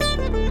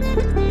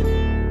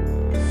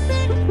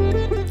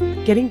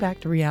Getting back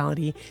to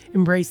reality,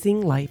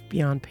 embracing life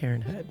beyond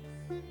parenthood.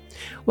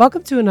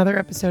 Welcome to another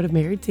episode of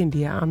Married to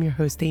India. I'm your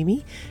host,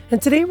 Amy,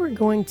 and today we're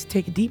going to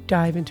take a deep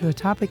dive into a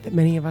topic that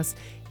many of us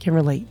can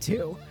relate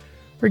to.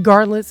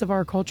 Regardless of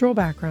our cultural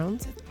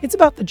backgrounds, it's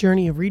about the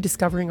journey of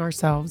rediscovering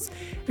ourselves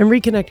and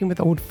reconnecting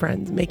with old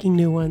friends, making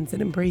new ones,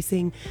 and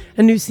embracing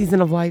a new season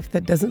of life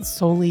that doesn't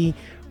solely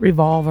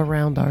revolve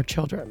around our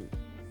children.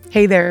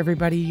 Hey there,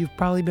 everybody. You've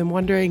probably been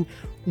wondering,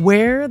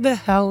 where the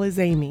hell is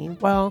Amy?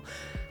 Well,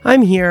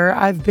 I'm here.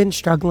 I've been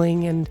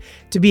struggling, and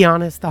to be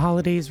honest, the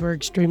holidays were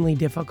extremely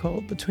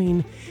difficult.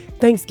 Between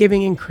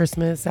Thanksgiving and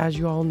Christmas, as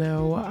you all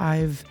know,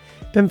 I've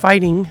been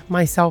fighting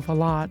myself a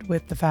lot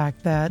with the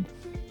fact that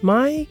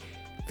my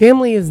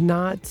family is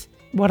not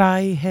what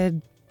I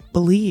had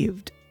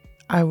believed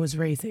I was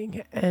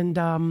raising. And,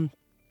 some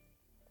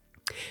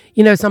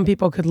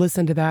people could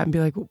listen to that and be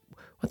like,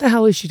 what the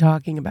hell is she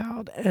talking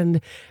about? And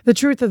the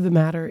truth of the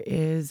matter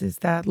is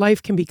that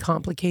life can be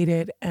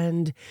complicated.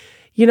 And,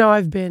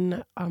 I've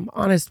been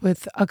honest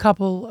with a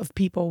couple of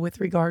people with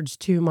regards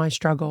to my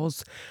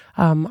struggles.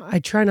 I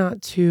try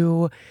not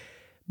to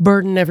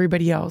burden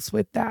everybody else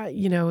with that.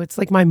 It's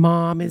like my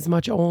mom is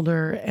much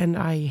older, and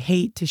I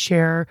hate to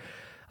share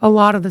a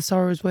lot of the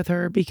sorrows with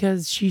her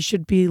because she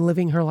should be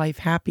living her life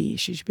happy.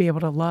 She should be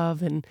able to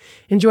love and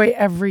enjoy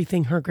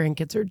everything her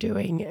grandkids are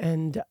doing.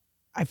 And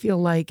I feel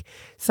like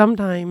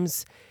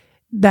sometimes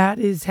that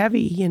is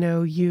heavy,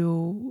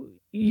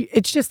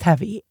 it's just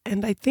heavy.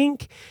 And I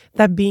think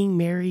that being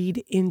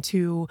married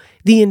into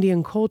the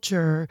Indian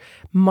culture,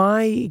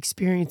 my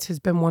experience has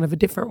been one of a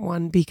different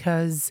one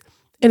because,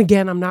 and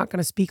again, I'm not going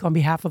to speak on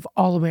behalf of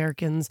all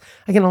Americans.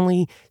 I can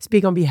only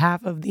speak on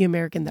behalf of the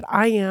American that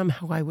I am,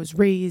 how I was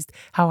raised,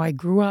 how I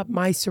grew up,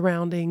 my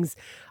surroundings.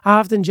 I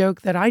often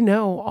joke that I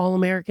know all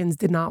Americans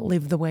did not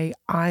live the way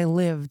I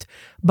lived.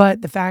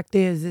 But the fact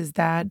is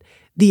that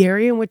the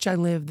area in which I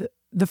lived,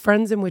 the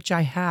friends in which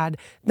I had,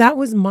 that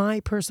was my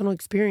personal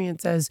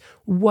experience as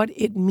what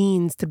it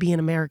means to be an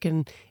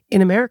American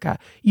in America.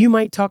 You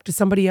might talk to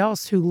somebody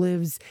else who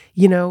lives,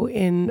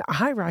 in a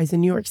high rise in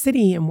New York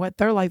City, and what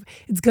their life,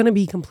 it's going to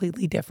be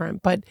completely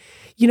different. But,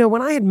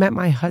 when I had met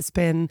my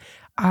husband,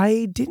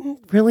 I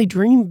didn't really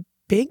dream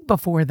big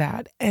before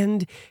that.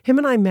 And him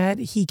and I met,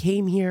 he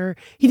came here.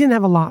 He didn't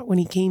have a lot when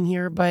he came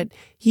here, but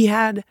he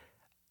had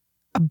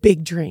a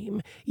big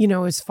dream,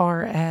 as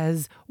far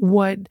as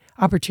what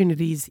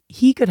opportunities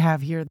he could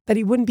have here that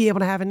he wouldn't be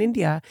able to have in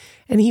India.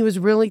 And he was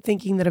really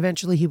thinking that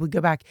eventually he would go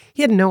back.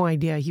 He had no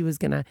idea he was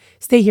going to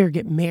stay here,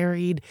 get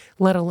married,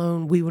 let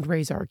alone we would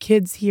raise our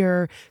kids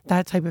here,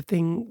 that type of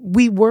thing.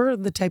 We were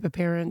the type of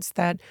parents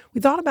that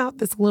we thought about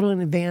this a little in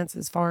advance,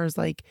 as far as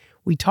like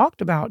we talked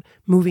about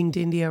moving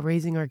to India,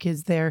 raising our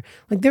kids there.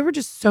 Like there were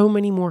just so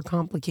many more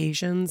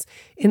complications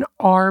in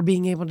our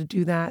being able to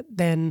do that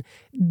than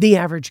the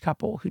average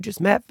couple who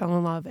just met, fell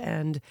in love,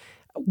 and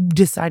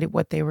decided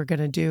what they were going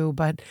to do.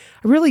 But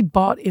I really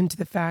bought into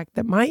the fact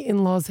that my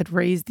in-laws had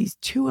raised these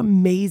two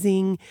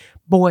amazing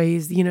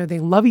boys. They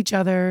love each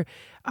other.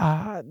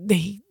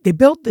 They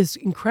built this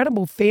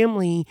incredible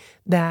family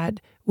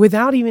that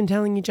without even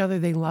telling each other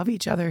they love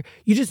each other,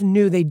 you just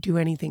knew they'd do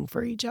anything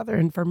for each other.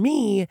 And for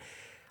me,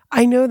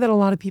 I know that a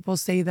lot of people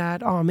say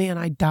that, oh man,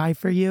 I'd die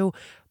for you.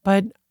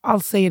 But I'll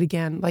say it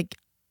again, like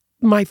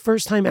my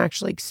first time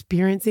actually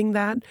experiencing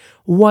that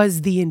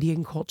was the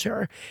Indian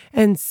culture.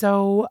 And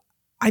so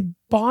I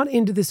bought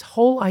into this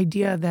whole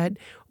idea that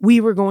we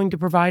were going to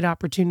provide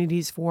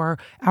opportunities for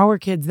our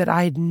kids that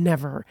I had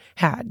never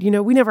had.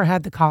 We never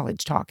had the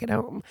college talk at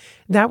home.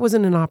 That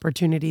wasn't an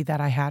opportunity that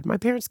I had. My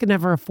parents could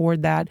never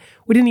afford that.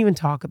 We didn't even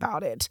talk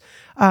about it.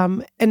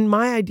 And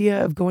my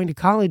idea of going to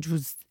college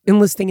was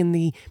enlisting in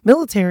the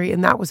military,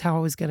 and that was how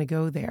I was going to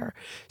go there.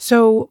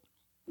 So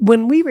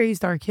when we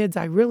raised our kids,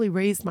 I really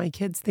raised my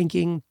kids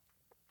thinking,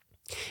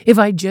 if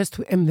I just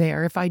am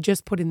there, if I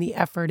just put in the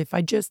effort,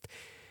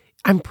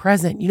 I'm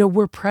present.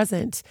 We're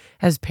present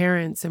as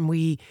parents, and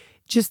we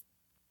just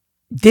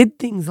did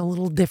things a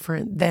little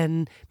different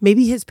than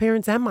maybe his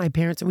parents and my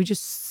parents. And we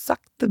just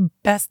sucked the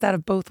best out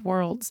of both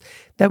worlds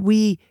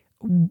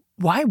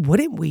why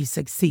wouldn't we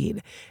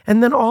succeed?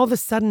 And then all of a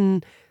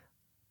sudden,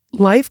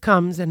 life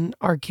comes and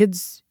our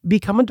kids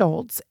become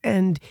adults,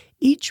 and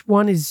each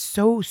one is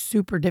so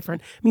super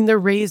different. I mean, they're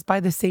raised by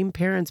the same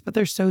parents, but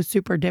they're so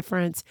super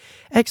different.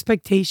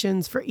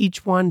 Expectations for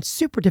each one,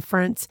 super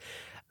different.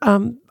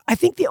 I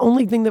think the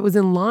only thing that was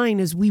in line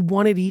is we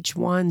wanted each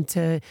one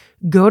to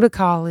go to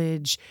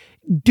college,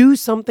 do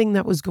something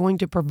that was going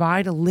to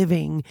provide a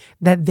living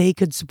that they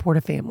could support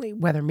a family,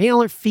 whether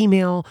male or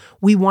female.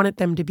 We wanted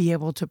them to be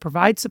able to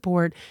provide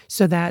support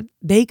so that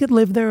they could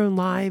live their own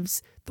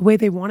lives the way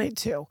they wanted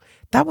to.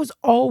 That was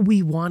all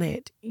we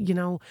wanted.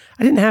 I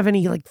didn't have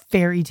any like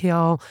fairy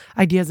tale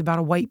ideas about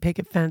a white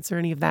picket fence or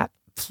any of that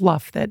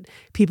fluff that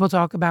people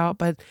talk about,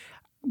 but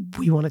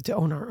we wanted to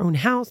own our own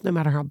house, no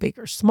matter how big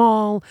or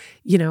small.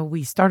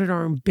 We started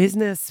our own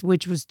business,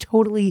 which was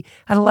totally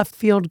out of left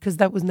field because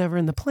that was never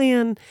in the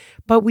plan.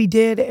 But we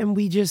did, and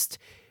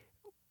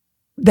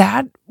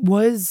that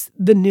was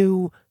the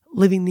new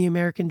living the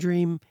American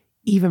dream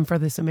even for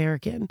this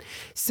American.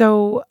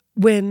 So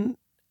when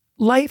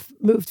life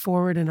moved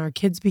forward and our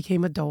kids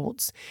became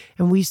adults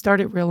and we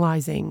started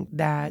realizing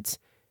that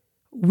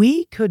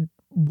we could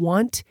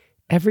want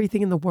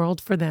everything in the world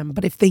for them,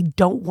 but if they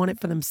don't want it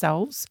for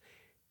themselves,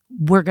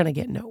 we're going to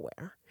get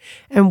nowhere.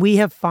 And we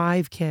have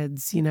 5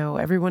 kids.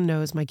 Everyone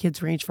knows my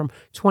kids range from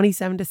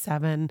 27 to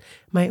 7.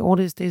 My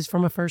oldest is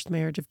from a first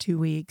marriage of 2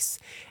 weeks.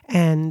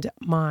 And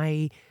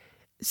my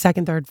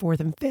second, third,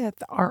 fourth, and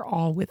fifth are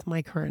all with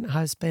my current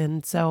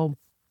husband. So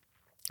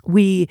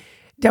we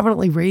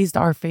definitely raised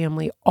our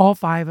family, all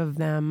 5 of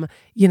them,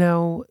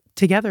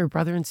 together,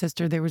 brother and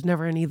sister. There was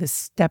never any of the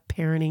step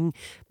parenting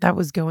that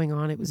was going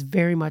on. It was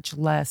very much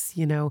less,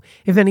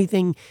 if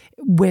anything,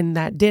 when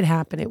that did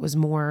happen, it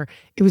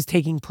was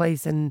taking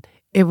place and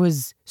it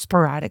was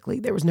sporadically.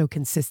 There was no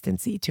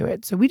consistency to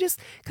it. So we just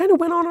kind of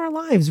went on our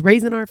lives,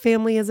 raising our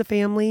family as a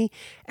family.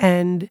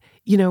 And,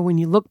 when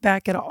you look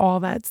back at all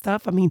that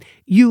stuff,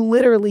 you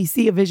literally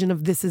see a vision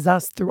of This Is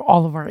Us through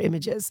all of our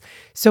images.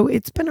 So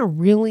it's been a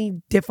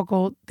really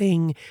difficult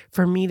thing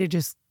for me to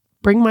just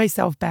bring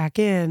myself back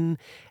in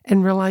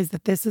and realize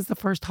that this is the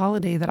first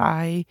holiday that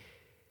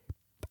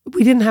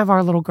we didn't have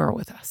our little girl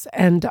with us.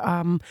 And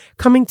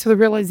coming to the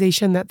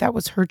realization that that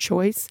was her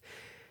choice,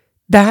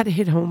 that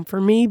hit home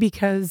for me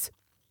because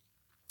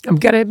I'm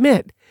going to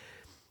admit,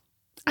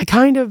 I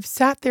kind of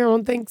sat there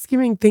on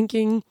Thanksgiving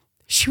thinking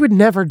she would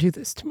never do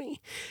this to me.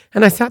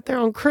 And I sat there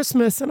on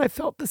Christmas and I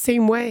felt the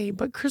same way.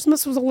 But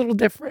Christmas was a little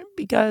different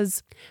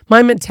because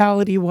my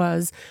mentality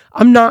was,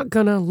 I'm not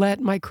going to let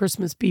my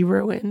Christmas be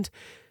ruined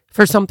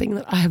for something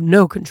that I have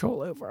no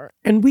control over.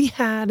 And we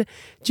had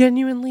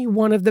genuinely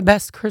one of the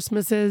best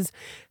Christmases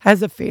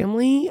as a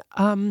family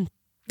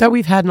that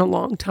we've had in a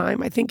long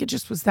time. I think it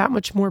just was that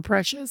much more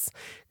precious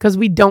because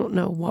we don't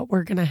know what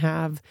we're going to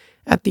have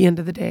at the end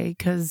of the day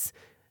because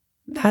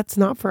that's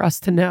not for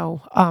us to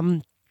know.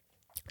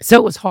 So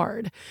it was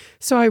hard.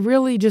 So I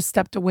really just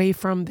stepped away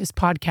from this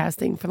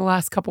podcasting for the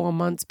last couple of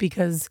months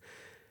because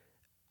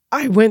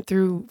I went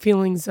through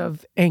feelings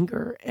of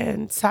anger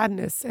and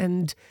sadness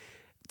and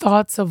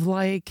thoughts of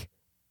like,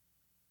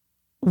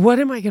 what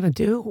am I going to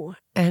do?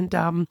 And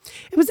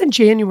it was in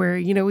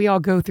January, we all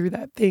go through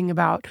that thing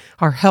about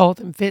our health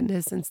and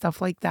fitness and stuff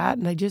like that.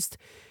 And I just,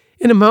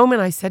 in a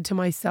moment, I said to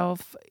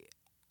myself,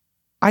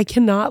 I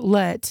cannot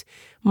let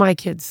my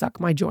kids suck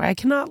my joy. I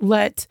cannot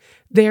let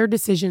their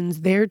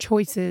decisions, their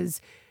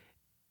choices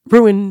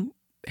ruin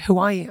who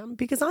I am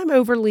because I'm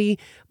overly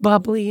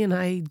bubbly and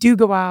I do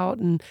go out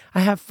and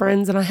I have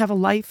friends and I have a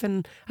life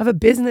and I have a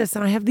business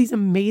and I have these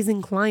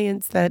amazing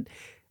clients that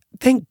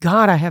thank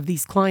God I have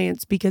these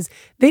clients because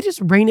they just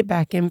rein it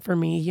back in for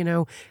me.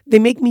 They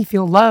make me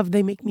feel loved.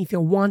 They make me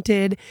feel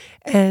wanted.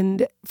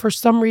 And for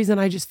some reason,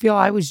 I just feel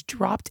I was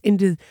dropped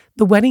into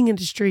the wedding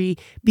industry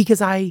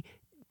because I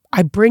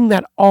bring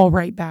that all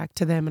right back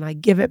to them and I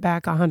give it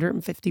back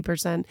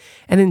 150%.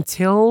 And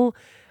until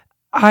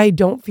I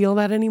don't feel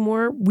that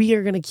anymore, we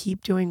are going to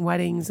keep doing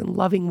weddings and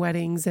loving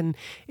weddings. And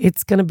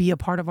it's going to be a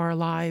part of our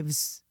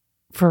lives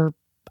for,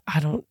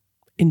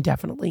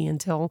 indefinitely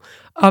until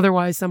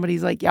otherwise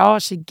somebody's like, y'all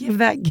should give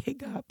that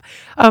gig up.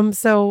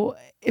 So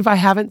if I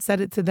haven't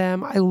said it to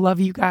them, I love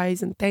you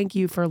guys and thank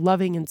you for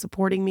loving and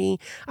supporting me.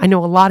 I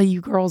know a lot of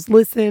you girls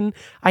listen.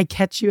 I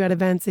catch you at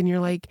events and you're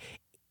like,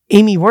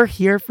 Amy, we're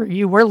here for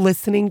you. We're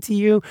listening to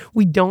you.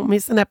 We don't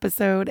miss an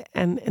episode.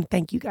 And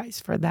thank you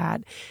guys for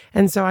that.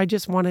 And so I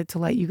just wanted to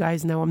let you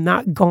guys know I'm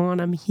not gone.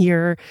 I'm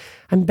here.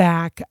 I'm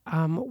back.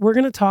 We're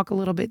going to talk a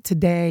little bit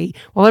today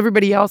while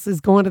everybody else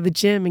is going to the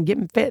gym and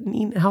getting fit and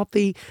eating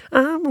healthy.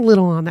 I'm a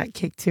little on that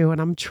kick too.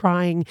 And I'm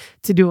trying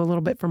to do a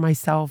little bit for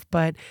myself.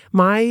 But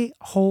my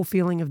whole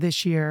feeling of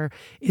this year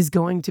is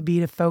going to be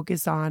to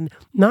focus on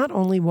not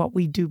only what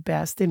we do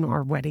best in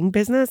our wedding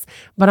business,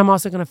 but I'm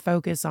also going to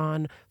focus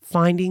on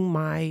finding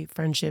my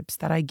friendships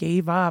that I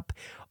gave up,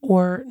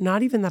 or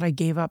not even that I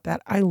gave up,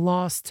 that I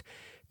lost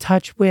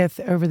touch with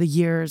over the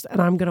years.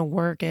 And I'm going to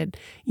work at,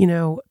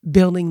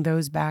 building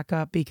those back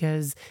up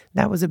because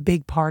that was a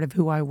big part of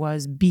who I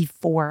was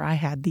before I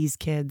had these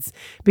kids,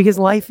 because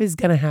life is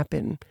going to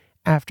happen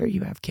after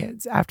you have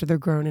kids, after they're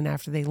grown and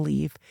after they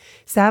leave.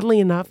 Sadly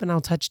enough, and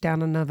I'll touch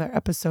down another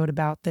episode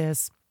about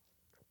this,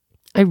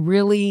 I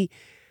really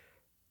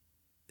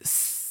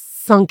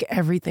sunk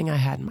everything I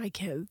had in my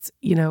kids.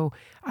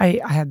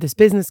 I had this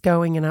business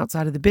going, and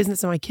outside of the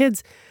business and my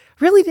kids,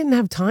 really didn't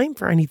have time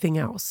for anything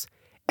else.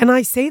 And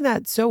I say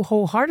that so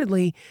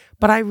wholeheartedly,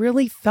 but I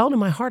really felt in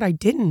my heart I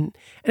didn't.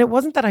 And it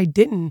wasn't that I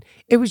didn't.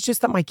 It was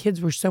just that my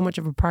kids were so much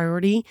of a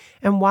priority.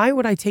 And why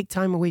would I take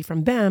time away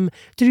from them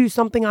to do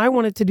something I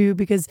wanted to do?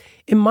 Because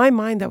in my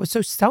mind, that was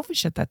so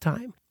selfish at that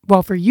time.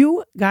 Well, for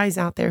you guys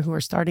out there who are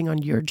starting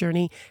on your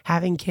journey,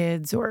 having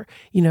kids or,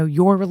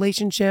 your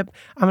relationship,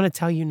 I'm going to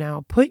tell you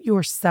now, put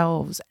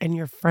yourselves and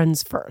your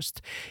friends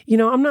first.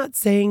 I'm not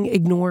saying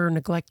ignore or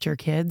neglect your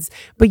kids,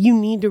 but you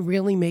need to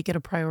really make it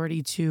a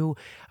priority to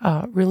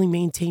really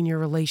maintain your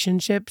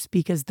relationships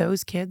because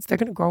those kids, they're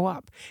going to grow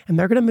up and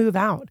they're going to move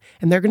out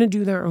and they're going to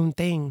do their own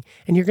thing.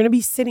 And you're going to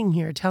be sitting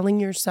here telling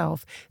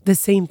yourself the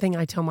same thing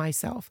I tell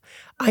myself.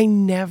 I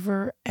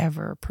never,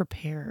 ever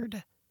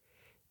prepared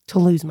to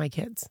lose my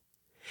kids.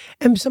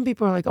 And some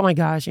people are like, oh my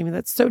gosh, Amy,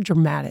 that's so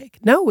dramatic.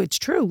 No, it's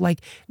true.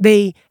 Like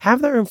they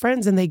have their own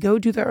friends and they go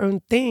do their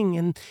own thing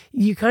and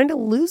you kind of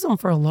lose them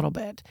for a little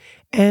bit.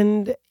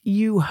 And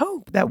you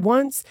hope that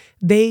once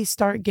they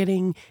start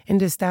getting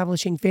into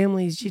establishing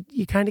families,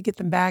 you kind of get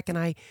them back. And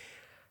I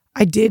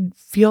did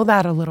feel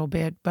that a little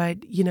bit, but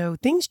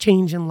things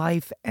change in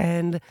life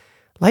and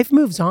life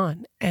moves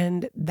on.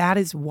 And that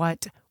is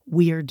what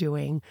we are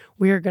doing.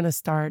 We are going to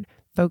start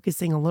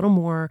focusing a little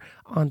more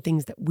on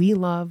things that we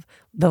love,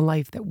 the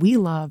life that we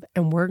love,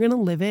 and we're going to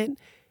live it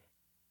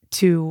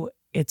to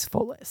its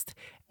fullest.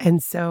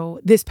 And so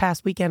this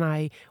past weekend,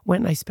 I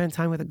went and I spent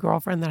time with a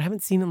girlfriend that I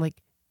haven't seen in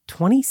like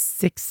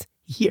 26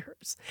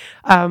 years.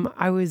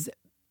 I was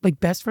like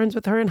best friends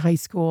with her in high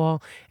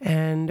school,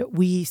 and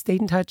we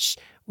stayed in touch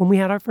when we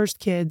had our first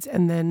kids.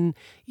 And then,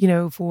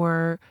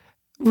 for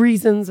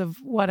reasons of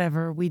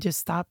whatever, we just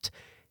stopped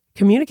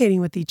communicating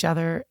with each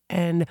other.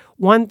 And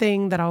one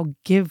thing that I'll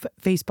give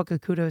Facebook a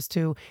kudos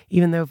to,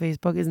 even though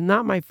Facebook is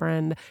not my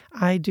friend,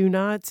 I do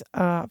not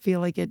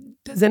feel like it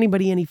does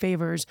anybody any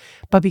favors.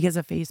 But because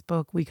of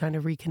Facebook, we kind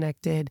of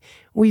reconnected.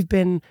 We've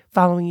been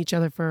following each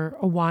other for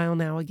a while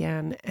now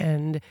again.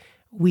 And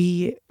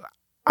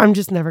I'm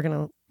just never going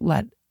to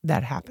let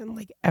that happen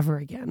like ever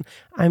again.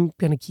 I'm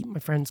going to keep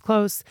my friends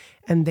close,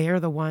 and they're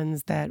the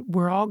ones that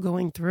we're all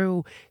going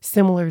through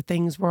similar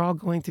things. We're all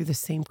going through the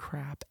same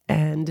crap,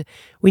 and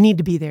we need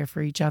to be there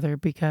for each other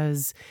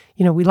because,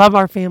 we love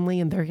our family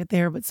and they're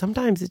there, but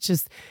sometimes it's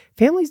just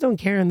families don't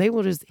care and they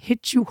will just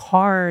hit you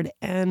hard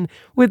and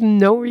with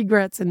no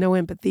regrets and no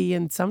empathy.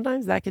 And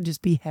sometimes that could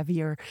just be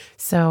heavier.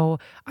 So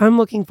I'm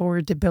looking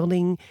forward to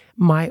building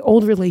my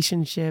old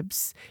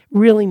relationships,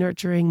 really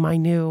nurturing my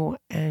new,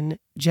 and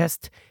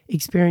just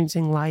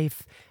experiencing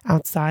life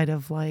outside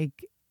of like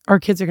our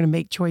kids are going to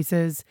make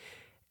choices.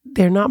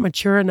 They're not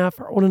mature enough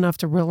or old enough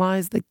to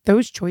realize that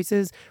those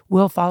choices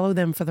will follow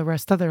them for the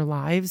rest of their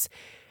lives.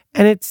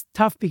 And it's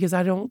tough because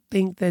I don't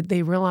think that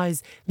they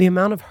realize the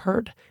amount of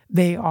hurt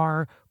they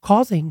are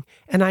causing.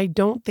 And I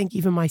don't think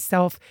even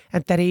myself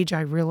at that age, I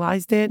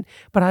realized it,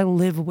 but I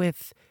live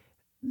with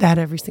that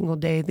every single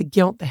day, the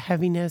guilt, the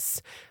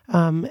heaviness.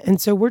 And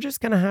so we're just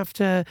going to have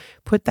to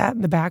put that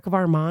in the back of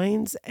our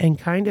minds and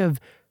kind of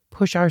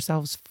push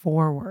ourselves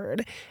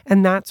forward.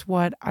 And that's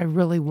what I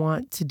really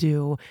want to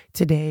do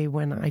today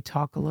when I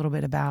talk a little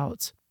bit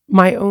about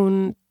my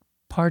own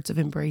parts of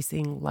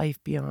embracing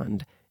life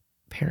beyond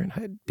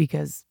parenthood,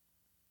 because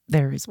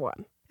there is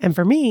one. And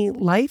for me,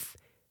 life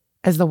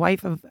as the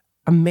wife of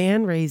a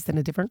man raised in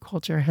a different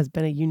culture has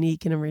been a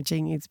unique and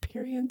enriching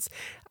experience.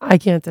 I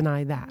can't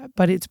deny that,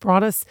 but it's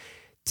brought us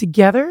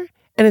together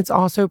and it's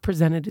also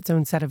presented its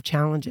own set of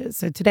challenges.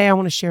 So today I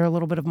want to share a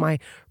little bit of my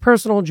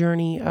personal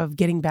journey of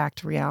getting back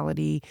to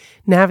reality,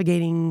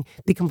 navigating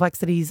the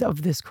complexities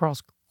of this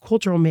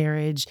cross-cultural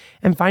marriage,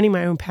 and finding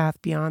my own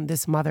path beyond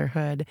this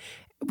motherhood,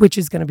 which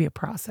is going to be a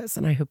process.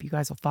 And I hope you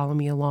guys will follow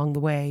me along the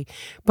way.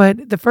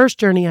 But the first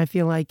journey, I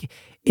feel like,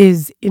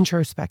 is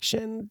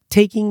introspection,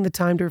 taking the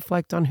time to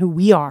reflect on who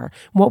we are,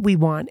 what we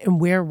want,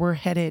 and where we're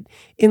headed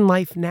in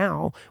life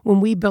now. When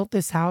we built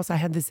this house, I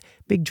had this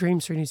big dream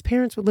Serena's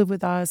parents would live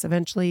with us.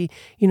 Eventually,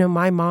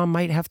 my mom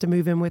might have to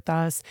move in with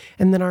us.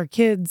 And then our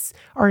kids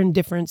are in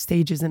different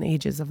stages and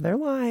ages of their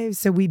lives.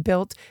 So we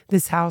built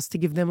this house to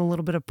give them a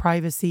little bit of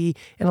privacy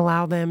and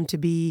allow them to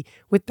be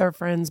with their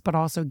friends, but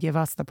also give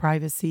us the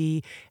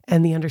privacy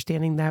and the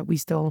understanding that we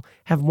still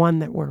have one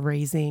that we're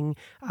raising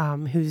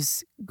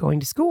who's going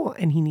to school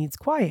and he needs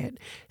quiet.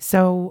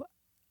 So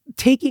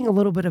taking a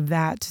little bit of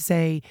that to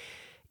say,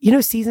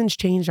 seasons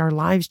change, our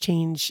lives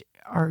change,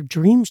 our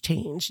dreams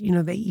change,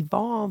 they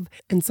evolve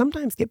and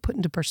sometimes get put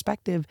into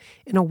perspective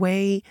in a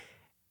way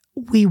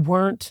we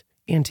weren't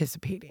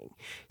anticipating.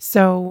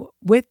 So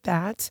with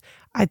that,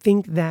 I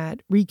think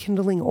that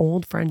rekindling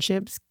old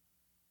friendships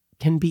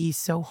can be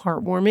so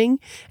heartwarming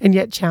and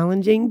yet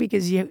challenging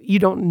because you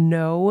don't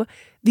know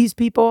these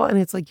people, and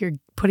it's like you're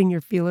putting your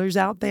feelers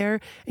out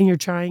there and you're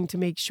trying to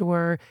make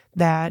sure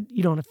that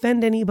you don't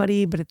offend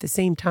anybody, but at the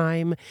same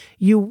time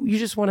you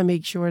just want to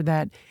make sure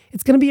that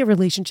it's going to be a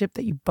relationship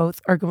that you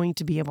both are going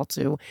to be able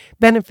to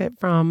benefit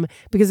from,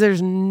 because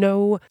there's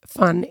no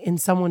fun in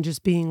someone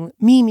just being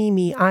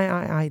me,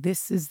 I.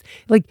 This is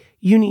like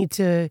you need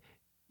to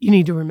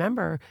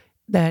remember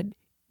that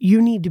you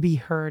need to be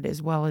heard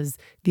as well as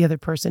the other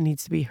person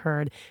needs to be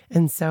heard.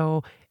 And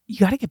so you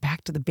got to get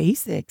back to the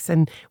basics.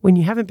 And when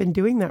you haven't been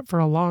doing that for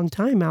a long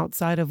time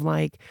outside of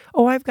like,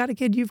 oh, I've got a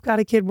kid, you've got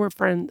a kid, we're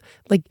friends,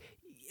 like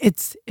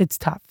it's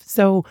tough.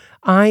 So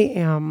I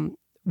am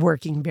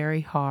working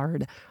very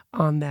hard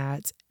on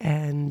that.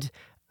 And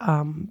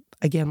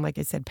again, like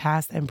I said,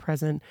 past and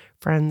present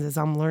friends, as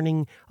I'm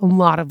learning a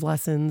lot of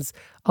lessons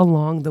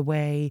along the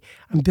way.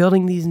 I'm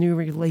building these new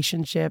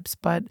relationships,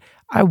 but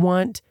I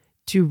want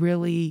to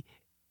really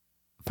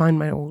find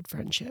my old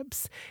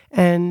friendships.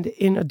 And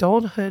in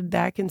adulthood,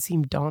 that can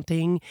seem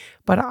daunting,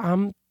 but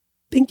I'm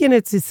thinking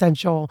it's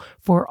essential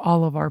for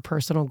all of our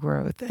personal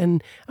growth.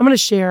 And I'm going to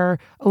share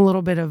a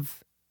little bit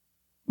of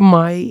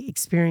my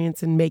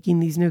experience in making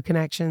these new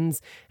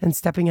connections and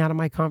stepping out of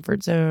my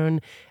comfort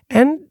zone,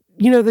 and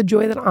the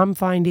joy that I'm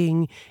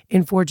finding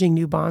in forging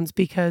new bonds,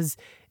 because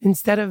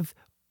instead of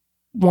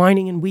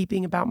whining and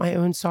weeping about my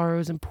own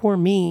sorrows and poor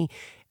me,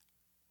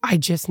 I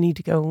just need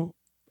to go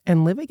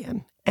and live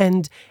again.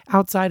 And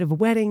outside of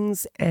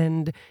weddings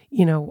and,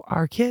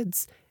 our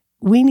kids,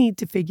 we need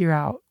to figure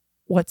out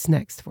what's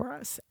next for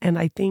us. And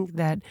I think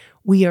that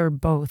we are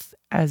both,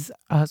 as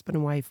a husband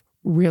and wife,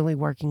 really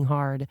working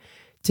hard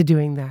to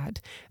doing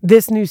that.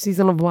 This new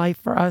season of life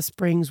for us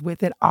brings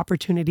with it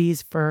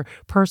opportunities for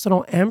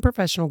personal and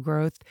professional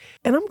growth.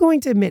 And I'm going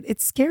to admit,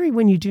 it's scary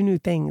when you do new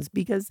things,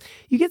 because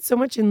you get so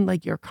much in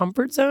like your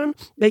comfort zone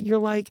that you're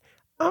like,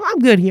 "Oh, I'm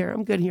good here.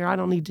 I'm good here. I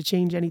don't need to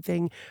change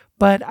anything."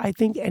 But I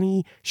think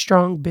any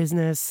strong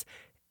business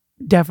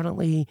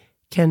definitely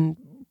can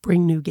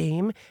bring new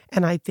game.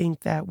 And I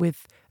think that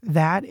with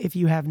that, if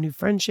you have new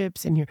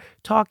friendships and you're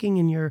talking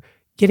and you're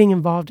getting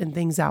involved in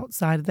things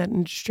outside of that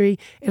industry,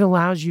 it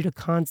allows you to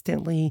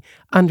constantly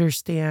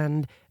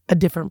understand a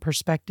different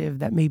perspective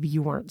that maybe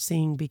you weren't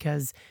seeing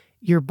because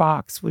your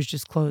box was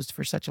just closed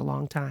for such a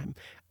long time.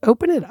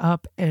 Open it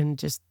up and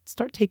just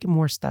start taking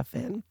more stuff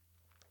in.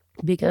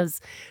 Because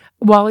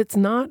while it's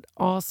not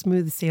all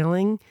smooth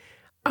sailing,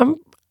 I'm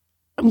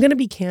I'm going to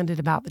be candid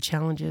about the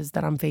challenges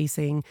that I'm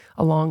facing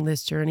along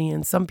this journey,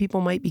 and some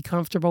people might be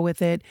comfortable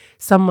with it,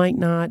 some might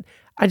not.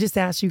 I just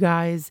ask you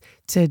guys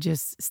to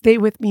just stay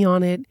with me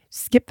on it.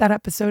 Skip that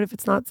episode if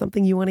it's not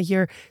something you want to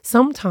hear.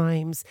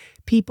 Sometimes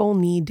people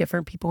need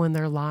different people in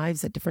their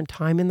lives at different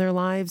time in their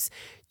lives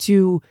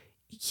to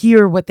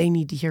hear what they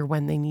need to hear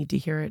when they need to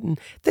hear it. And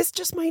this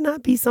just might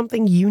not be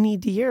something you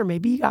need to hear.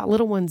 Maybe you got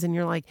little ones and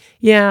you're like,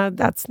 yeah,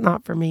 that's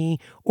not for me.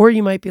 Or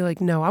you might be like,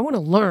 no, I want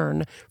to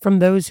learn from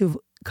those who've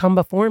come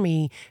before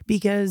me,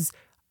 because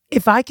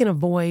if I can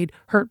avoid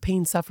hurt,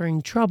 pain,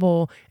 suffering,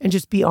 trouble, and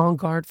just be on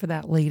guard for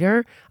that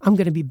later, I'm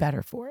going to be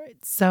better for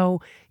it.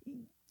 So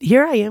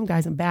here I am,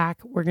 guys. I'm back.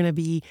 We're going to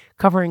be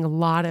covering a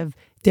lot of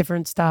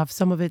different stuff.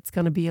 Some of it's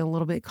going to be a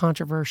little bit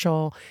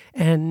controversial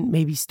and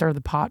maybe stir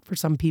the pot for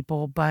some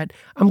people, but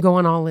I'm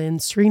going all in.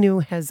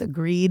 Srinu has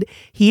agreed.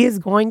 He is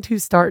going to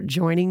start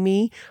joining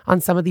me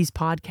on some of these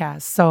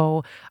podcasts.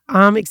 So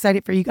I'm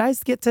excited for you guys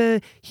to get to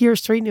hear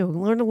Srinu,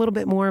 learn a little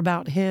bit more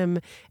about him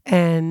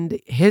and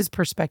his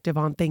perspective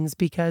on things,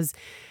 because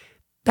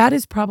that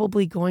is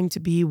probably going to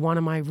be one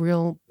of my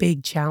real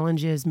big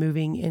challenges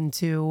moving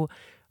into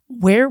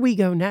where we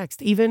go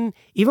next. Even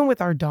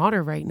with our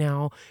daughter right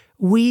now,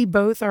 we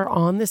both are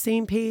on the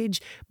same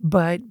page,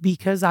 but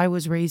because I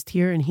was raised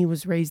here and he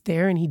was raised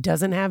there and he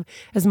doesn't have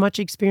as much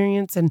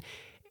experience, and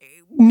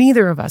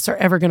neither of us are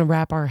ever going to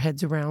wrap our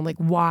heads around like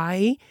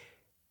why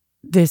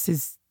this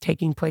is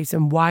taking place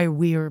and why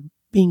we are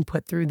being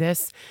put through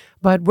this,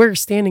 but we're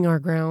standing our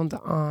ground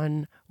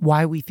on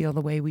why we feel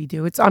the way we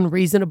do. It's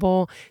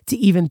unreasonable to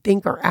even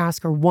think or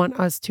ask or want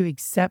us to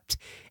accept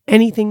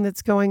anything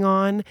that's going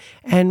on.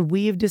 And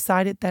we've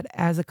decided that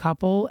as a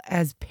couple,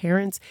 as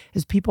parents,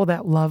 as people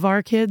that love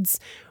our kids,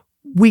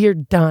 we are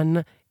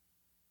done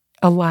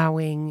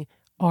allowing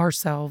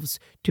ourselves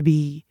to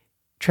be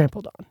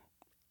trampled on.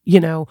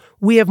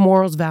 We have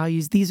morals,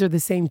 values. These are the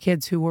same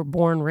kids who were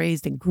born,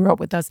 raised, and grew up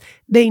with us.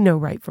 They know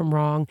right from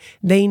wrong.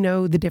 They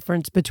know the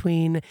difference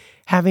between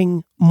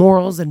having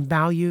morals and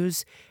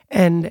values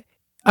and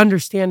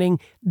understanding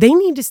they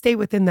need to stay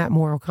within that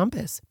moral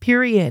compass,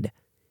 period.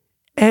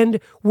 And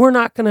we're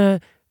not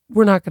going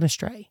to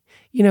stray.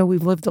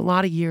 We've lived a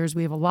lot of years.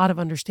 We have a lot of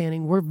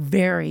understanding. We're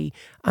very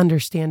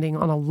understanding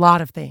on a lot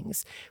of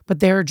things,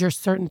 but there are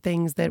just certain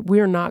things that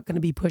we're not going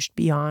to be pushed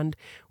beyond.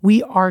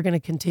 We are going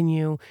to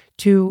continue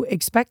to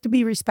expect to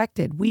be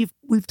respected. We've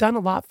done a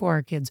lot for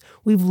our kids.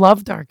 We've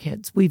loved our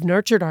kids. We've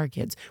nurtured our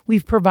kids.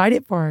 We've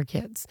provided for our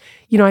kids.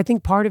 I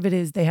think part of it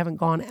is they haven't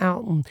gone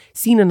out and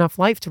seen enough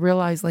life to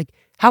realize like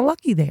how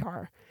lucky they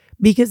are.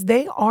 Because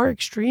they are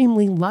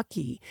extremely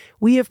lucky.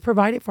 We have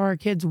provided for our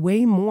kids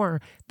way more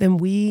than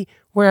we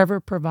were ever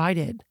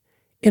provided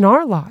in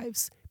our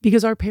lives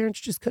because our parents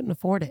just couldn't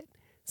afford it.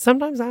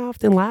 Sometimes I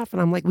often laugh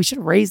and I'm like, we should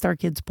have raised our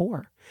kids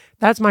poor.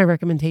 That's my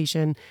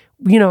recommendation.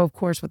 Of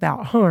course,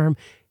 without harm,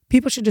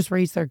 people should just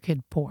raise their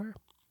kid poor.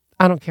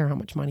 I don't care how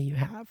much money you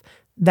have.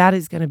 That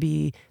is going to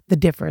be the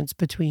difference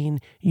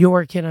between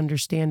your kid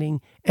understanding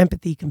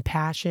empathy,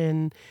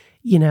 compassion,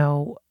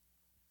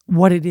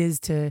 what it is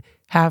to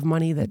have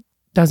money that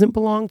doesn't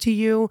belong to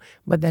you,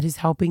 but that is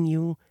helping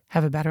you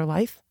have a better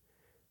life.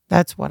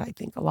 That's what I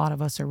think a lot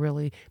of us are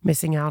really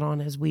missing out on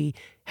as we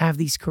have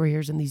these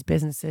careers and these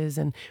businesses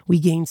and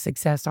we gain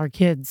success. Our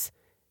kids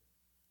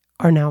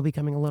are now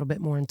becoming a little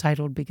bit more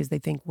entitled because they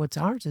think what's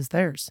ours is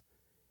theirs.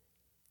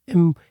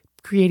 and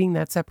creating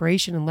that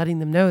separation and letting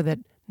them know that,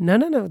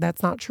 no,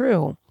 that's not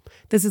true.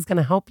 This is going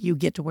to help you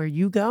get to where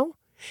you go.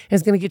 And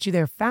it's going to get you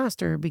there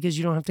faster because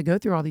you don't have to go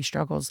through all these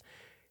struggles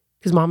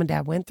because mom and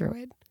dad went through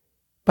it.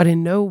 But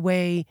in no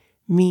way,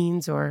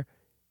 means, or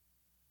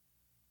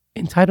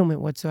entitlement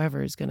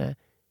whatsoever is going to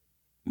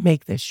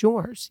make this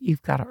yours.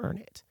 You've got to earn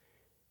it.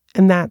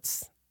 And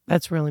that's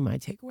really my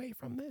takeaway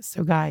from this.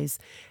 So guys,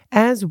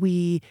 as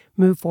we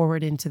move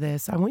forward into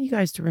this, I want you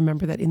guys to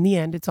remember that in the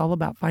end, it's all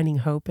about finding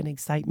hope and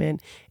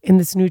excitement in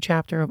this new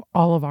chapter of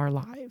all of our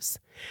lives.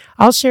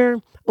 I'll share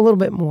a little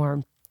bit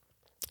more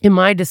in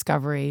my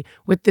discovery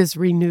with this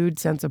renewed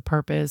sense of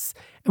purpose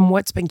and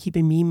what's been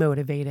keeping me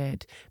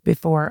motivated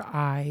before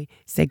I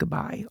say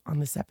goodbye on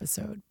this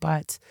episode.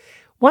 But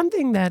one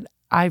thing that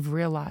I've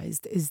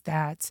realized is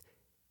that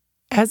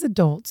as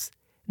adults,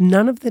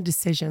 none of the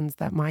decisions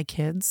that my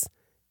kids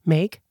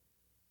make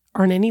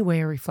are in any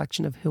way a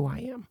reflection of who I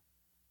am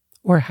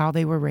or how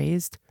they were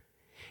raised.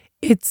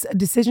 It's a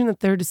decision that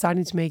they're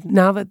deciding to make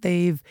now that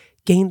they've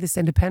gained this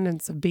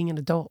independence of being an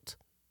adult.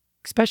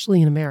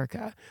 Especially in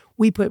America,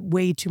 we put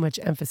way too much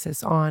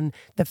emphasis on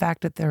the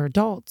fact that they're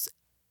adults,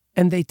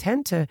 and they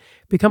tend to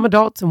become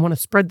adults and want to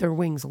spread their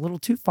wings a little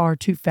too far,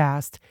 too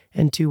fast,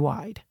 and too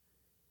wide.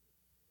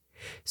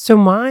 So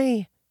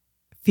my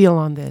feel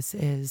on this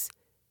is,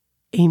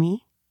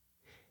 Amy,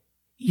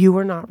 you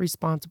are not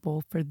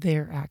responsible for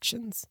their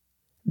actions.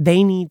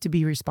 They need to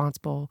be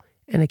responsible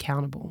and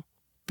accountable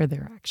for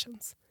their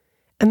actions.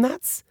 And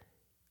that's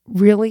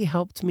really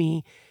helped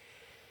me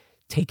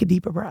take a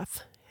deeper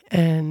breath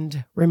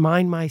and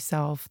remind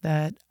myself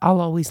that I'll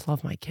always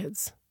love my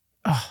kids.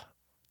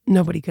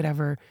 Nobody could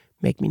ever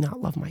make me not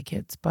love my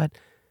kids. But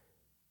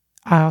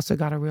I also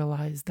got to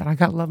realize that I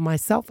got to love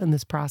myself in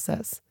this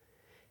process,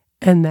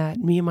 and that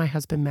me and my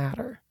husband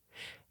matter,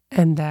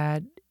 and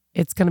that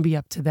it's going to be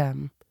up to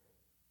them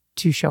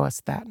to show us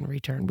that in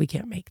return. We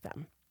can't make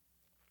them.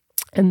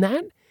 And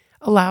that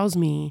allows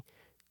me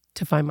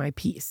to find my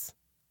peace.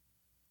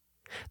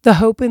 The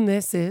hope in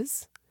this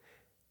is,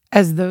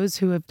 as those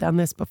who have done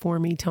this before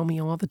me tell me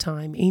all the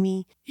time,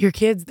 Amy, your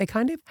kids, they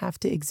kind of have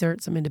to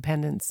exert some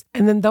independence,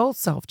 and then they'll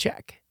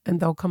self-check and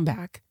they'll come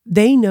back.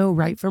 They know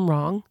right from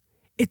wrong.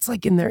 It's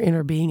like in their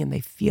inner being, and they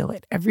feel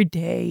it every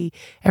day.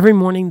 Every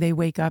morning they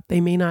wake up.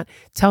 They may not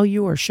tell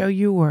you or show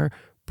you or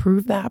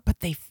prove that, but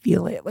they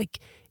feel it. Like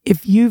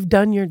if you've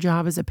done your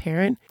job as a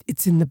parent,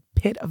 it's in the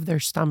pit of their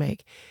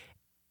stomach.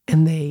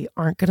 And they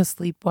aren't going to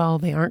sleep well.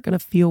 They aren't going to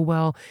feel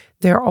well.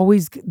 There's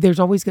always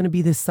going to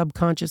be this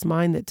subconscious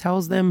mind that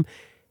tells them,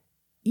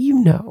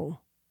 you know,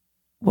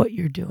 what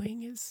you're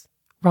doing is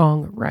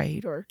wrong or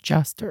right or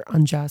just or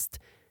unjust.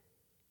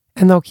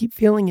 And they'll keep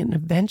feeling it. And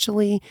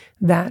eventually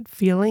that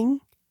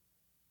feeling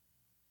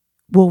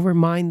will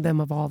remind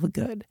them of all the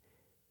good.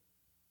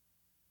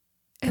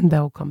 And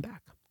they'll come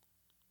back.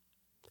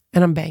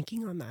 And I'm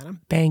banking on that.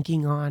 I'm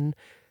banking on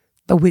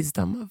the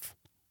wisdom of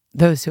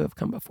those who have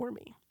come before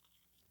me.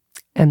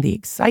 And the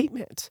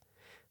excitement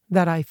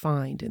that I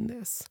find in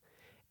this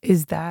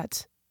is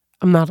that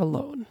I'm not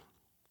alone.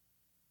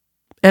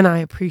 And I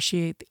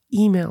appreciate the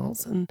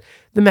emails and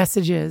the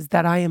messages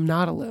that I am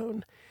not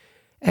alone.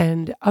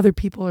 And other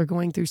people are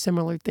going through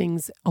similar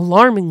things,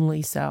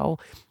 alarmingly so,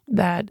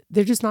 that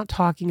they're just not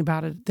talking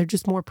about it. They're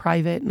just more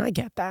private. And I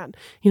get that.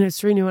 You know,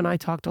 Srinu and I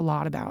talked a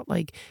lot about,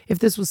 like, if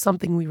this was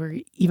something we were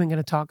even going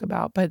to talk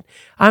about. But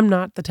I'm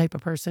not the type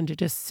of person to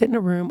just sit in a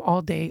room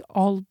all day,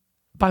 all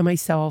by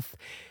myself,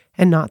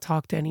 and not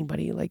talk to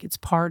anybody. Like, it's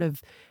part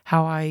of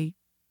how I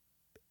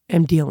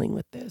am dealing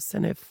with this.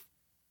 And if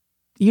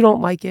you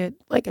don't like it,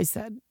 like I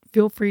said,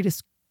 feel free to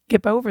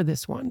skip over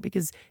this one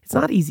because it's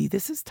not easy.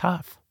 This is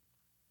tough.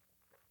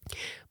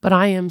 But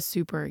I am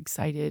super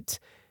excited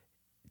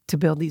to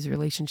build these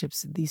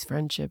relationships, these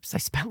friendships. I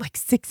spent like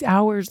 6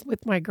 hours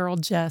with my girl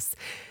Jess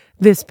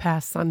this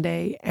past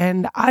Sunday,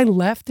 and I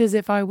left as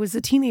if I was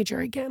a teenager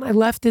again. I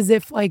left as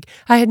if like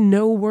I had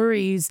no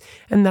worries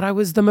and that I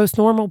was the most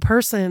normal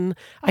person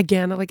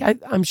again. Like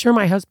I'm sure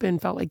my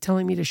husband felt like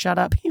telling me to shut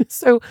up. He was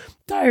so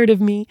tired of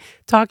me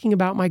talking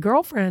about my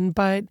girlfriend,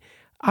 but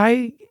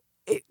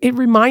it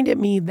reminded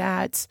me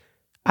that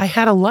I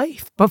had a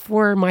life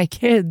before my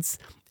kids,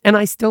 and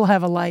I still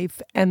have a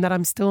life, and that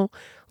I'm still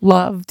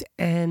loved,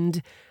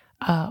 and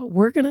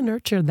we're going to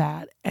nurture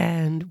that,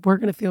 and we're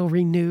going to feel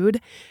renewed.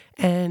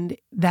 And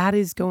that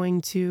is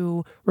going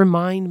to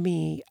remind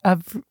me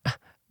of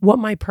what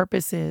my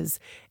purpose is,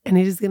 and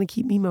it is going to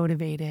keep me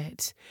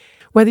motivated.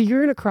 Whether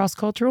you're in a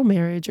cross-cultural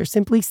marriage or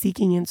simply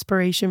seeking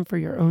inspiration for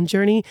your own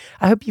journey,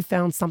 I hope you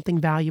found something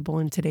valuable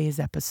in today's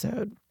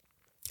episode.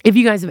 If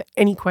you guys have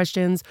any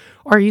questions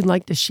or you'd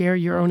like to share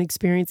your own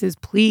experiences,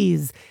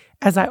 please,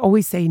 as I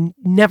always say,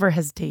 never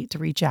hesitate to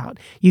reach out.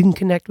 You can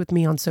connect with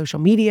me on social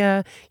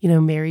media,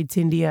 Married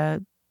to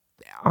India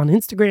on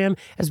Instagram,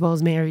 as well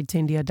as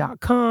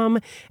marriedtoindia.com.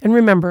 And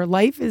remember,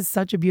 life is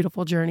such a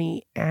beautiful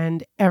journey,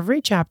 and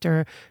every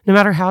chapter, no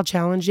matter how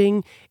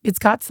challenging, it's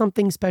got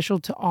something special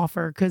to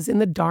offer, because in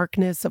the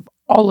darkness of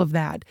all of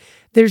that,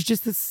 there's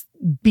just this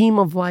beam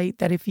of light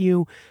that if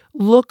you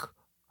look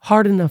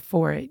hard enough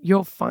for it,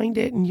 you'll find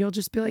it and you'll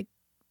just be like,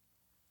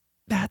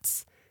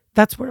 that's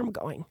where I'm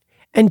going.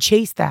 And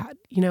chase that,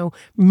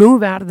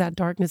 move out of that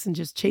darkness and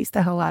just chase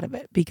the hell out of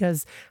it,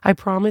 because I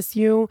promise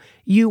you,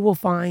 you will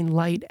find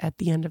light at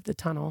the end of the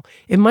tunnel.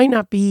 It might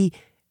not be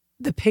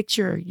the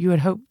picture you had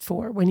hoped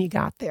for when you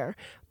got there,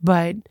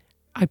 but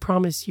I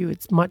promise you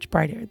it's much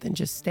brighter than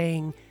just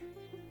staying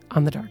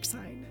on the dark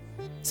side.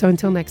 So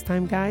until next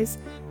time, guys,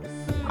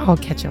 I'll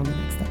catch you on the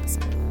next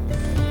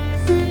episode.